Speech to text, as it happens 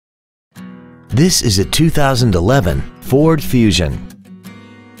This is a 2011 Ford Fusion.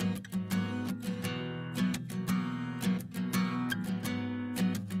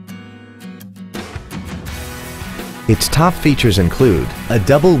 Its top features include a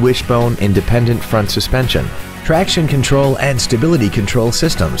double wishbone independent front suspension, traction control and stability control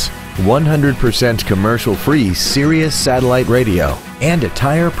systems, 100% commercial-free Sirius satellite radio, and a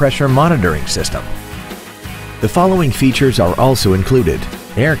tire pressure monitoring system. The following features are also included: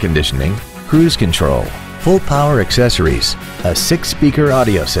 air conditioning, cruise control, full power accessories, a 6-speaker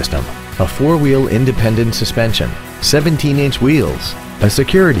audio system, a 4-wheel independent suspension, 17-inch wheels, a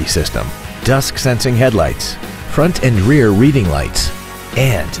security system, dusk sensing headlights, front and rear reading lights,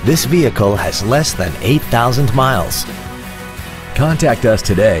 and this vehicle has less than 8,000 miles. Contact us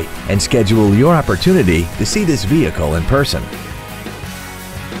today and schedule your opportunity to see this vehicle in person.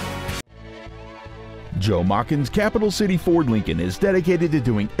 Joe Machens Capital City Ford Lincoln is dedicated to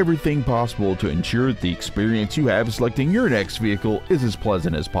doing everything possible to ensure that the experience you have selecting your next vehicle is as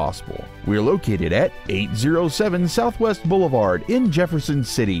pleasant as possible. We're located at 807 Southwest Boulevard in Jefferson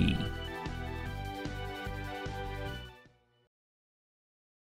City.